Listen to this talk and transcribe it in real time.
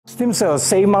Stem cells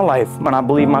saved my life, and I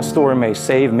believe my story may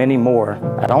save many more.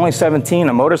 At only 17,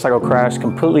 a motorcycle crash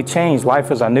completely changed life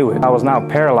as I knew it. I was now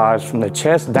paralyzed from the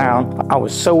chest down. I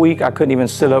was so weak I couldn't even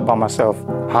sit up by myself.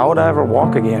 How would I ever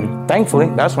walk again? Thankfully,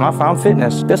 that's when I found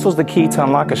fitness. This was the key to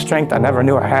unlock a strength I never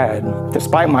knew I had.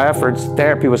 Despite my efforts,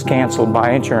 therapy was canceled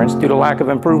by insurance due to lack of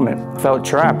improvement. I felt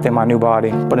trapped in my new body.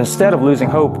 But instead of losing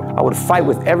hope, I would fight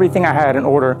with everything I had in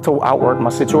order to outwork my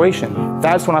situation.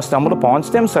 That's when I stumbled upon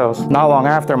stem cells. Not long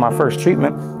after my first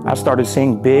treatment, I started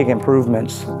seeing big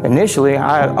improvements. Initially,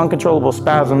 I had uncontrollable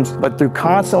spasms, but through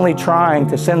constantly trying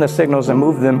to send the signals and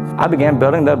move them, I began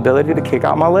building the ability to kick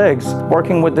out my legs.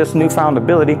 Working with this newfound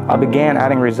ability, I began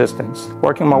adding resistance.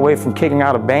 Working my way from kicking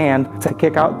out a band to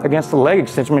kick out against the leg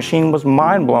extension machine was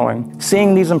mind-blowing.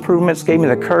 Seeing these improvements gave me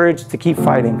the courage to keep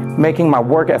fighting, making my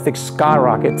work ethic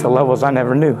skyrocket to levels I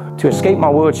never knew. To escape my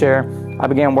wheelchair, I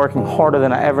began working harder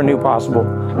than I ever knew possible.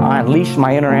 I unleashed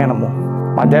my inner animal.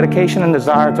 My dedication and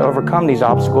desire to overcome these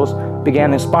obstacles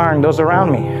began inspiring those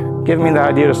around me, giving me the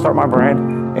idea to start my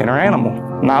brand, Inner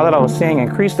Animal. Now that I was seeing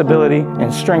increased ability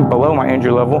and strength below my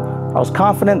injury level, I was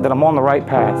confident that I'm on the right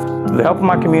path. With the help of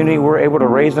my community, we were able to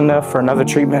raise enough for another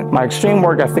treatment. My extreme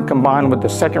work ethic combined with the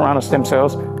second round of stem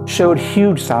cells showed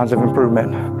huge signs of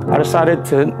improvement. I decided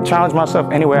to challenge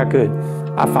myself any way I could.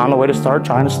 I found a way to start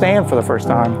trying to stand for the first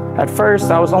time. At first,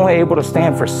 I was only able to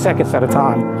stand for seconds at a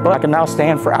time, but I can now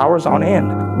stand for hours on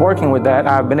end. Working with that,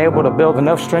 I've been able to build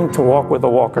enough strength to walk with a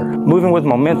walker. Moving with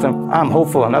momentum, I'm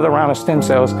hopeful another round of stem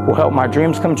cells will help my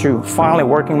dreams come true, finally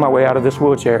working my way out of this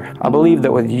wheelchair. I believe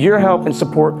that with your help and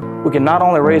support, we can not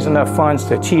only raise enough funds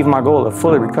to achieve my goal of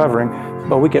fully recovering,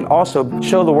 but we can also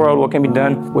show the world what can be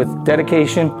done with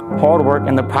dedication, hard work,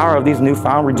 and the power of these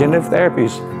newfound regenerative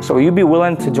therapies. So will you be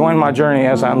willing to join my journey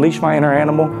as I unleash my inner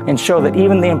animal and show that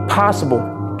even the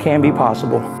impossible can be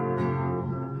possible?